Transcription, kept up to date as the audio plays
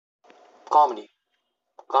Comedy.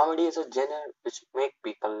 Comedy is a genre which make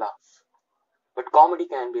people laugh. But comedy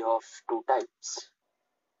can be of two types.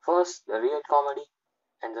 First, the real comedy,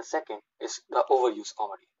 and the second is the overuse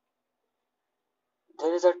comedy.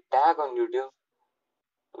 There is a tag on YouTube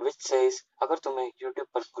which says अगर तुम्हें YouTube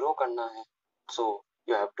पर grow करना है, so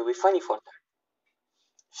you have to be funny for that.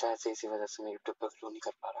 शायद से इसी वजह से मैं YouTube पर grow नहीं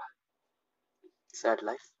कर पा रहा. Sad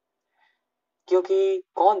life. क्योंकि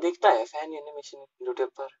कौन देखता है फैन एनिमेशन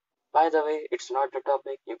YouTube पर? By the way, it's not the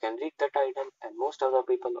topic. You can read the title, and most of the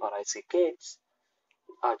people, or I see kids,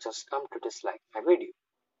 are just come to dislike my video.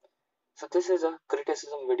 So this is a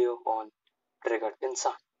criticism video on Triggered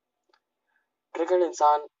Insaan. Triggered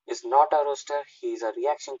Insaan is not a roaster, he is a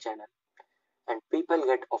reaction channel. And people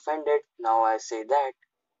get offended, now I say that.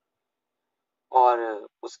 और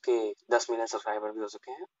उसके 10 million subscriber भी हो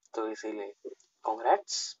चुके हैं, तो इसीलिए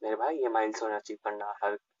congrats मेरे भाई, ये माइलस्टोन अचीव करना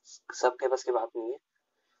हर सबके बस की बात नहीं है.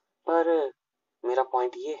 पर मेरा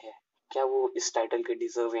पॉइंट ये है, क्या वो इस टाइटल के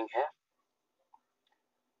डिजर्विंग है?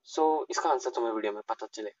 सो इसका आंसर तुम्हें वीडियो में पता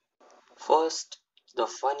चलेगा. फर्स्ट, द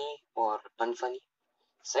फनी और unfunny.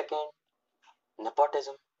 Second,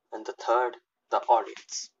 nepotism, and the third, the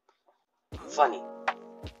audience. Funny.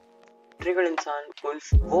 Trigger इंसान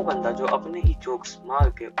उल्फ वो बंदा जो अपने ही जोक्स मार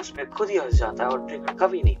के उसमें खुद ही हंस जाता है और ट्रिगर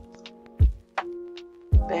कभी नहीं.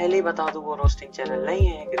 पहले ही बता दूं, वो रोस्टिंग चैनल नहीं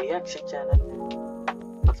है, एक रिएक्शन चैनल है.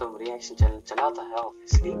 मतलब रिएक्शन चैनल चलाता है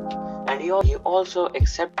obviously, and he also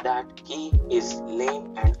accept that he is lame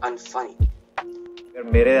and unfunny.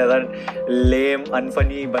 मेरे अगर लेम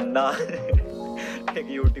अनफनी बंदा एक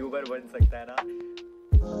यूट्यूबर बन सकता है ना.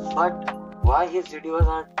 But why his videos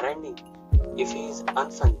are trending if he is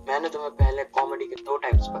unfunny? मैंने तुम्हें पहले कॉमेडी के दो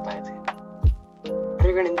टाइप्स बताए थे.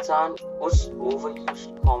 ट्रिगर्ड इंसान उस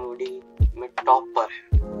ओवरयूज्ड कॉमेडी में टॉप पर है.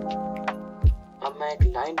 अब मैं एक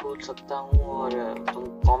लाइन बोल सकता हूँ और तुम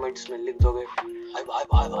कमेंट्स में लिख दोगे, भाई भाई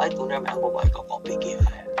भाई भाई तूने मैंगो बॉय का कॉपी किया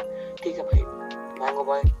है. ठीक है भाई, मैंगो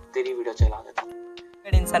बॉय तेरी वीडियो चला देता हूँ.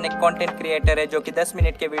 इंसान एक कंटेंट क्रिएटर है जो कि 10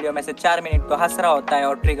 मिनट के वीडियो में से 4 मिनट तो हंस रहा होता है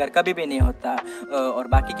और ट्रिगर कभी भी नहीं होता, और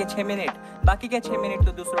बाकी के 6 मिनट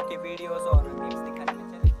तो दूसरों की वीडियोस और मीम्स दिखाने में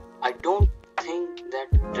चले. I don't think that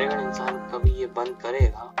trigger इंसान कभी ये बंद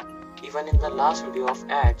करेगा. Even in the last video of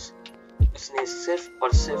ads उसने सिर्फ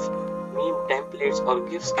और सिर्फ मीम टेम्पलेट्स और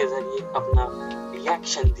गिफ्ट्स के जरिए अपना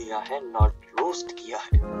रिएक्शन दिया है, नॉट रोस्ट किया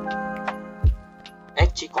है.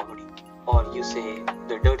 एची कॉमेडी और यू से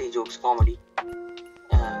द डर्टी जोक्स कॉमेडी,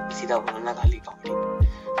 सीधा बोलना गाली comedy.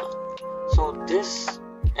 So this,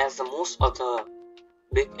 as the most of the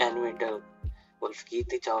big animator Wolf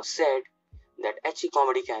Kirti Chow said, that ecchi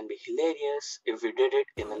comedy can be hilarious if we did it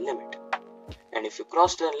in a limit, and if you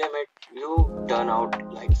cross the limit, you turn out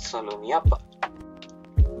like Saloni Appa.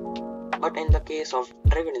 But in the case of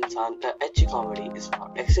Triggered Insaan, the ecchi comedy is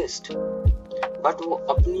not exist. But वो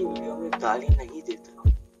अपनी video में गाली नहीं देता.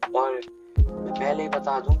 और मैं पहले ही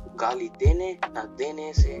बता दूं, गाली देने ना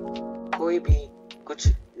देने से कोई भी कुछ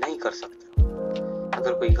नहीं कर सकता.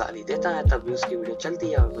 अगर कोई गाली देता है तब भी उसकी वीडियो चलती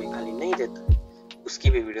है, और कोई गाली नहीं देता उसकी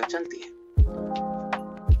भी वीडियो चलती है.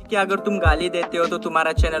 कि अगर तुम गाली देते हो तो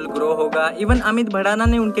तुम्हारा चैनल ग्रो होगा. इवन अमित भड़ाना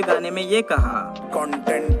ने उनके गाने में ये कहा,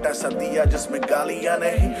 कंटेंट ऐसा दिया जिसमें गालियां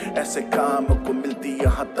नहीं, ऐसे काम को मिलती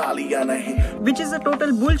यहाँ तालियां नहीं. Which is a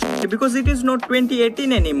total bullshit because it is not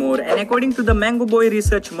 2018 anymore. And according to the Mango Boy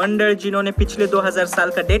Research मंडल, जिन्होंने पिछले 2000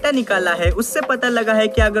 साल का डेटा निकाला है, उससे पता लगा है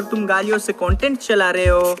कि अगर तुम गालियों से कंटेंट चला रहे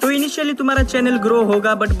हो तो इनिशियली तुम्हारा चैनल ग्रो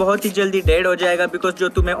होगा, बट बहुत ही जल्दी डेड हो जाएगा. बिकॉज जो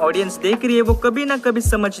तुम्हें ऑडियंस देख रही है वो कभी ना कभी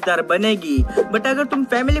समझदार बनेगी. बट अगर तुम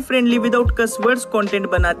फैमिली फ्रेंडली विदाउट कस वर्ड्स कंटेंट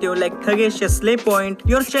बनाते हो लाइक थगेश या slay point,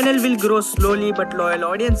 your channel will grow slowly but loyal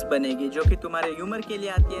audience बनेगी जो कि तुम्हारे ह्यूमर के लिए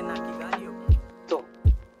आती है, ना कि गालियों की. तो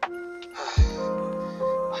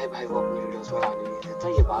भाई वो अपनी वीडियोस बनाने नहीं देता.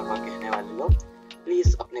 ये बार-बार कहने वाले लोग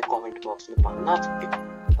प्लीज अपने कमेंट बॉक्स में पढ़ना चाहिए.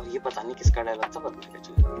 और ये पता नहीं किसका डायलॉग था, बदलने का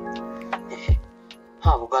चाहिए.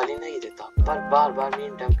 हाँ, वो गाली नहीं देता, पर बार-बार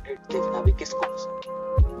मीम टेम्पलेट देखना भी किसको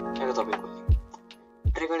पसंद है? तो बिल्कुल नहीं.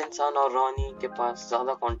 ट्रिगर्ड इंसान और रॉनी के पास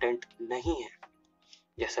ज्यादा कंटेंट नहीं है,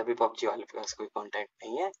 जैसे अभी पबजी वाले के पास कोई कंटेंट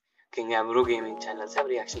नहीं है. किंग एमरू गेमिंग चैनल से अब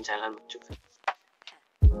रिएक्शन चैनल बन चुके हैं.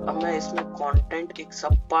 अब मैं इसमें कंटेंट एक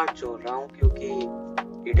सब पार्ट जोड़ रहा हूँ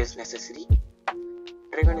क्योंकि इट इज नेसेसरी.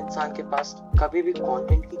 ट्रिगर्ड इंसान के पास कभी भी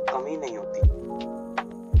कंटेंट की कमी नहीं होती,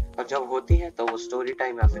 और जब होती है तो वो स्टोरी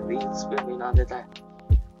टाइम या फिर रील्स पे बना देता है.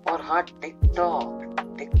 और हाँ,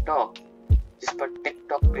 टिकटॉक जिस पर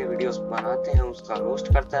टिकटॉक पे वीडियोस बनाते हैं उसका रोस्ट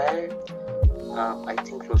करता है, आई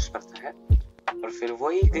थिंक रोस्ट करता है, और फिर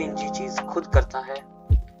वही क्रिंजी चीज खुद करता है,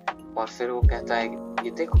 और फिर वो कहता है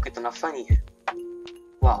ये देखो कितना फनी है,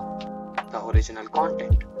 वाह the original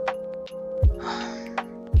content.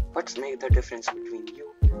 what's make the difference between you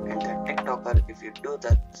and the TikToker if you do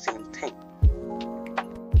the same thing?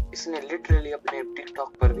 इसने लिटरली अपने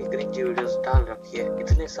टिकटॉक पर भी क्रिंजी वीडियोस डाल रखी है,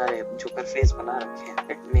 इतने सारे जोकर फेस बना रखे हैं.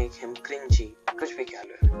 It make him cringey. कुछ भी कह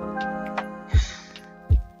लो,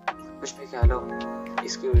 कुछ भी कह लो,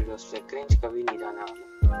 इसकी वीडियोस पे क्रिंज कभी नहीं जाने वाला.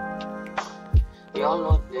 We all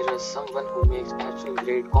know there is someone who makes actual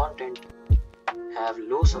great content, have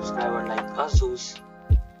low subscriber like Azus,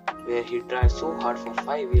 where he tried so hard for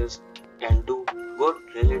 5 years and do good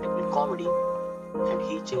relatable comedy, and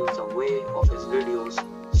he changed the way of his videos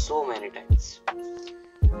so many times.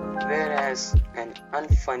 Whereas an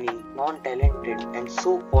unfunny, non-talented and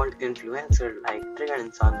so-called influencer like Trigger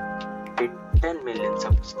Insaan hit 10 million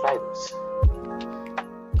subscribers.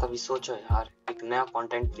 कभी सोचो यार, एक नया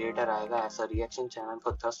content creator आएगा ऐसा reaction channel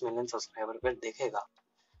को 10 million subscriber पर देखेगा,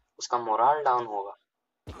 उसका मोरल डाउन होगा.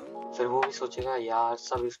 फिर वो भी सोचेगा यार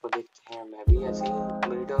सब इसको देखते हैं, मैं भी ऐसे ही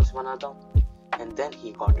वीडियोस बनाता हूँ. And then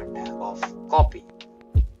he got a tag of copy.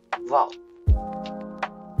 Wow.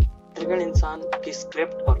 Trigger इंसान की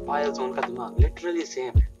स्क्रिप्ट और फाइल जोन का दिमाग लिटरली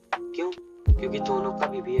सेम है. क्यों? क्योंकि दोनों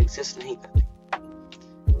कभी भी एग्जिस्ट नहीं करते.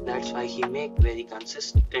 That's why he make very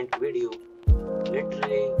consistent video.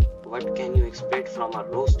 Literally, what can you expect from a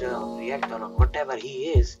roaster or reactor or whatever he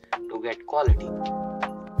is to get quality?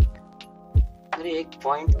 अरे एक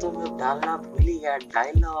पॉइंट तो मैं डालना भूल ही गया,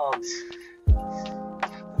 dialogues.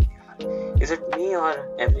 Is it me or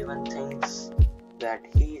everyone thinks that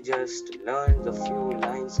he just learned the few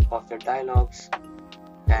lines of the dialogues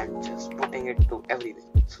and just putting it to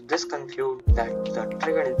everything? So this concludes that the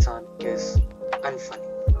Triggered Insaan is unfunny.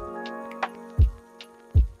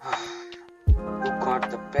 Who got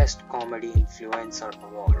the best comedy influencer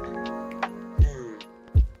award?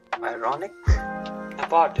 Ironic?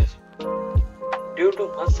 Apart is, due to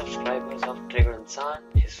much subscribers of Triggered Insaan,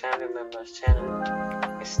 his family members'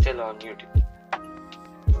 channel is still on YouTube.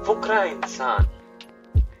 Fukra Insaan.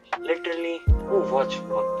 Literally, who watch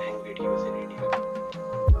mukbang videos in India?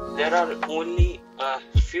 There are only a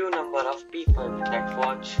few number of people that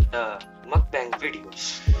watch the mukbang videos.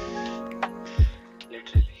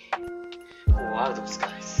 Literally, who are those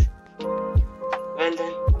guys? Well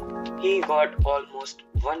then, he got almost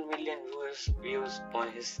 1 million views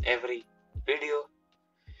on his every video.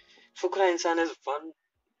 Fukra Insaan is one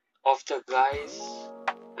of the guys,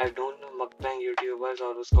 I don't know mukbang YouTubers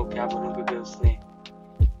और उसको क्या बोलूं, क्योंकि उसने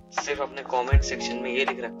सिर्फ अपने comment section में ये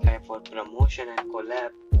लिख रखा है for promotion and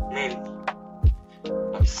collab mainly.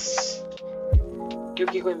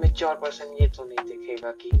 क्योंकि कोई मैच्योर पर्सन ये तो नहीं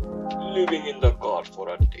देखेगा कि living in the car for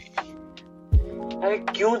a day. अरे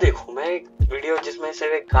क्यों देखूं मैं एक वीडियो जिसमें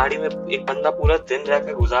सिर्फ एक गाड़ी में एक बंदा पूरा दिन रह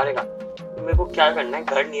के गुजारेगा? मेरे को क्या करना है?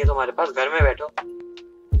 घर नहीं है तुम्हारे पास, घर में बैठो.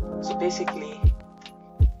 सो बेसिकली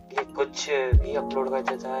ये कुछ भी अपलोड कर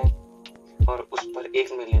देता है और उस पर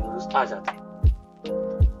 1 मिलियन व्यूज आ जाते हैं.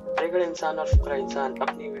 ट्रिगर इंसान और फुकरा इंसान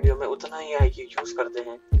अपनी वीडियो में उतना ही आईक्यू यूज करते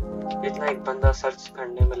हैं जितना एक बंदा सर्च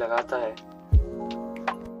करने में लगाता है.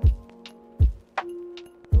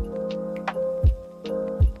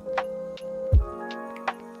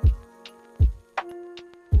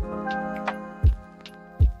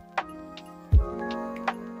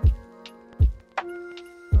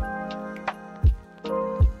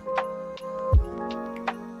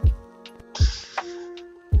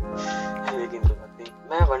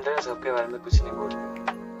 मैं वंडर सब के बारे में कुछ नहीं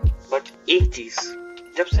बोलूंगा, बट एक चीज,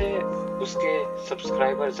 जब से उसके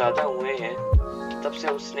सब्सक्राइबर ज्यादा हुए हैं तब से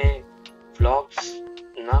उसने व्लॉग्स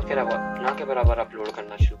ना के बराबर अपलोड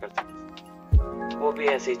करना शुरू कर दिया. वो भी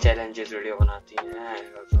ऐसी चैलेंजेस वीडियो बनाती है,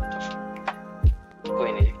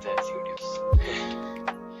 कोई नहीं देखता ऐसी वीडियोस.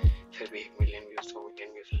 फिर भी 1 मिलियन व्यूज, 2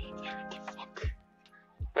 मिलियन व्यूज,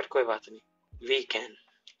 पर कोई बात नहीं. We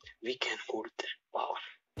can hold that power.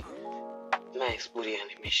 मैं इस पूरी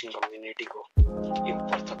एनिमेशन कम्युनिटी को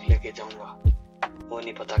ऊपर तक लेके जाऊंगा, वो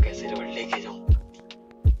नहीं पता कैसे लेके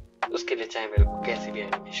जाऊंगा. उसके लिए चाहे मेरे को कैसी भी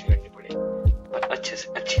एनिमेशन करनी पड़े, पर अच्छे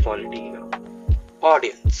से अच्छी क्वालिटी की करूं.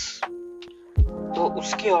 ऑडियंस, तो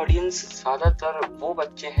उसकी ऑडियंस ज्यादातर वो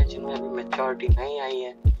बच्चे हैं जिनमें अभी मैच्योरिटी नहीं आई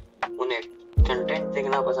है. उन्हें कंटेंट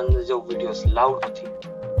देखना पसंद है जो वीडियोस लाउड होती है,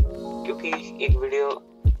 क्योंकि एक वीडियो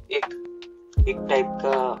एक टाइप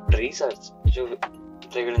का रिसर्च जो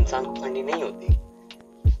ट्रिगर इंसान को फंडी नहीं होती.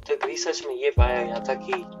 तो एक रिसर्च में ये पाया गया था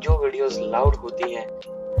कि जो वीडियोस लाउड होती हैं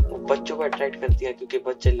वो बच्चों को अट्रैक्ट करती है, क्योंकि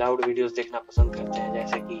बच्चे लाउड वीडियोस देखना पसंद करते हैं.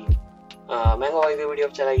 जैसे कि मैंगो भाई की वीडियो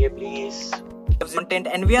चलाइए please. Content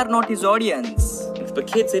and we are not his audience. But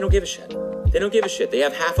kids, they don't give a shit. They don't give a shit. They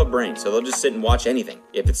have half a brain, so they'll just sit and watch anything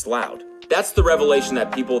if it's loud. That's the revelation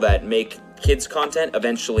that people that make kids content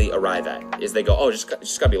eventually arrive at, is they go, oh,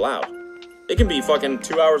 just gotta be loud. It can be fucking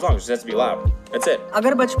 2 hours long. It just has to be loud. That's it.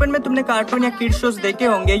 अगर बचपन में तुमने cartoon या kid shows देखे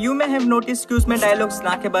होंगे, you may have notice कि उसमें dialogues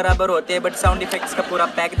ना के बराबर होते हैं, बट साउंड इफेक्ट्स का पूरा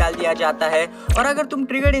पैक डाल दिया जाता है। और अगर तुम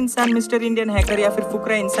ट्रिगर्ड इंसान, मिस्टर इंडियन हैकर या फिर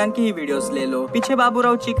फुकरा इंसान की ही वीडियोस ले लो, पीछे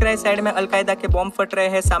बाबूराव चीख रहा है, साइड में अलकायदा के बॉम्ब फट रहे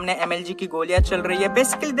हैं, सामने MLG की गोलियां चल रही है।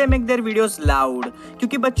 Basically they make their videos loud,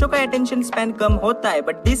 क्योंकि बच्चों का अटेंशन स्पैन कम होता है,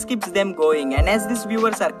 but this keeps them going, and as this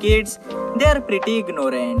viewers are kids, they are pretty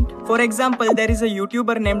ignorant. For example, there is a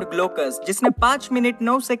YouTuber named Glaucus, जिसने 5 minute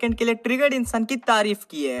 9 second के लिए triggered इंसान की तारीफ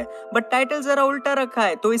की है, बट टाइटल जरा उल्टा रखा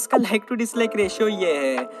है, तो इसका लाइक टू डिसलाइक रेशियो ये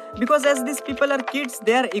है। Because as this people are kids,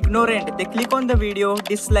 they are ignorant, they click on the video,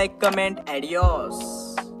 dislike, comment, adios.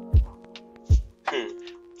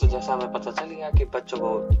 तो जैसा हमें पता चल गया कि बच्चों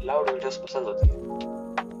को लाउड वीडियोस पसंद होती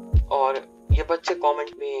है और ये बच्चे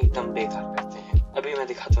कमेंट में एकदम बेकार करते हैं। अभी मैं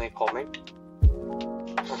दिखाता हूँ एक कमेंट।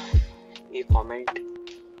 ये comment,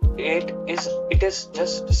 it is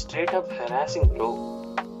just straight up harassing, bro.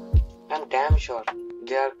 I'm damn sure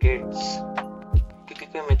they are kids. क्योंकि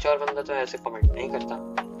कोई मैच्योर बंदा तो ऐसे कमेंट नहीं करता।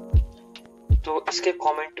 तो इसके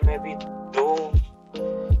कमेंट में भी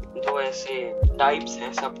दो ऐसे टाइप्स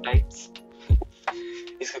हैं, सब टाइप्स।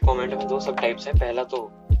 इसके कमेंट में 2 सब टाइप्स हैं। पहला तो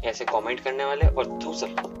ऐसे कमेंट करने वाले और दूसरा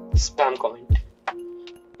spam comment.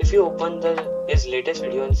 If you open his latest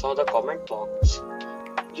video and saw the comment box,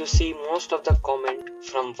 you see most of the comment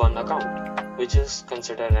from one account, which is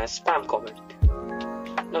considered as spam comment.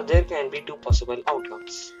 Now there can be 2 possible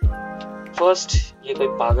outcomes. First, ये कोई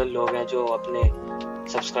पागल लोग हैं जो अपने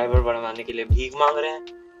subscriber बढ़वाने के लिए भीख मांग रहे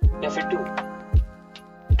हैं, या फिर 2,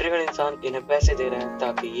 ट्रिगर इंसान इन्हें पैसे दे रहे हैं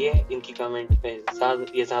ताकि ये इनकी कमेंट पे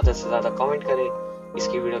ज़्यादा से ज़्यादा कमेंट करे,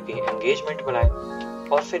 इसकी वीडियो की एंगेजमेंट बढ़ाए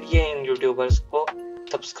और फिर ये इन यूट्यूबर्स को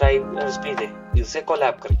सब्सक्राइबर्स भी दे जिससे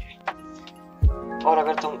कोलैब करके। और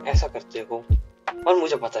अगर तुम ऐसा करते हो, और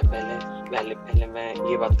मुझे पता है पहले मैं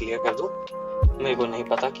ये बात क्लियर कर दूं, मेरे को नहीं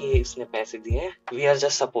पता कि इसने पैसे दिए हैं। वी आर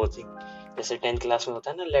जस्ट सपोजिंग, जैसे 10th क्लास में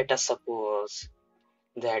होता है ना, let us suppose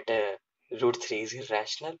that √3 is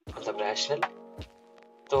irrational, मतलब रैशनल।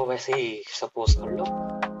 तो वैसे ही सपोज कर लो।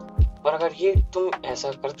 और अगर ये तुम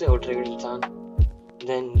ऐसा करते हो ट्रिगर्ड इंसान,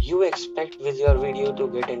 then you expect with your video to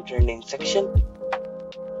get in trending section.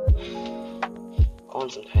 कौन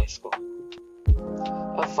समझाए इसको?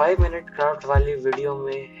 और 5 मिनट क्राफ्ट वाली वीडियो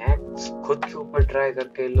में हैक्स खुद के ऊपर ट्राई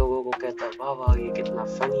करके लोगों को कहता है वाह वाह ये कितना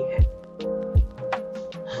फनी है।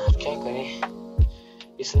 क्या करें,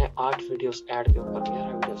 इसने 8 वीडियोस ऐड के ऊपर,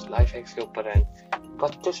 11 वीडियोस लाइफ हैक्स के ऊपर है,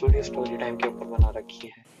 32 वीडियो स्टोरी टाइम के ऊपर बना रखी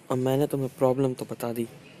है। अब मैंने तुम्हें प्रॉब्लम तो बता दी,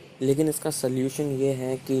 लेकिन इसका सल्यूशन ये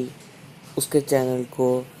है कि उसके चैनल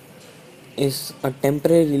को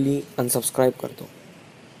टेम्परेरीली अनसब्सक्राइब कर दो।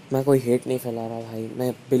 मैं कोई हेट नहीं फैला रहा भाई,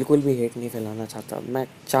 मैं बिल्कुल भी हेट नहीं फैलाना चाहता, मैं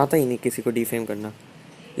चाहता ही नहीं किसी को डिफेम करना।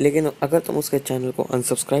 लेकिन अगर तुम उसके चैनल को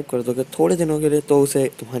अनसब्सक्राइब कर दोगे थोड़े दिनों के लिए, तो उसे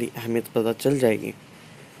तुम्हारी अहमियत पता चल जाएगी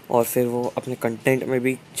और फिर वो अपने कंटेंट में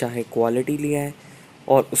भी चाहे क्वालिटी लिया है,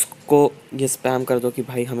 और उसको ये स्पैम कर दो कि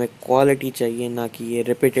भाई हमें क्वालिटी चाहिए, ना कि ये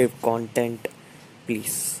रिपीटेटिव कंटेंट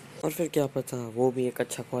प्लीज़। और फिर क्या पता वो भी एक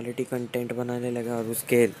अच्छा क्वालिटी कंटेंट बनाने लगा और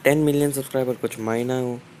उसके 10 मिलियन सब्सक्राइबर कुछ मायना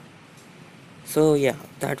हो। सो या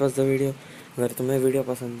दैट वाज द वीडियो। अगर तुम्हें वीडियो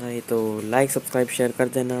पसंद आई तो लाइक, सब्सक्राइब, शेयर कर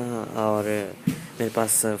देना। और मेरे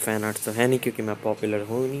पास फ़ैन आर्ट्स तो है नहीं क्योंकि मैं पॉपुलर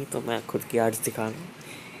हूँ नहीं, तो मैं खुद की आर्ट्स दिखा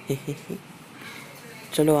रहा हूँ।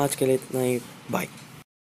 चलो आज के लिए इतना ही, बाय।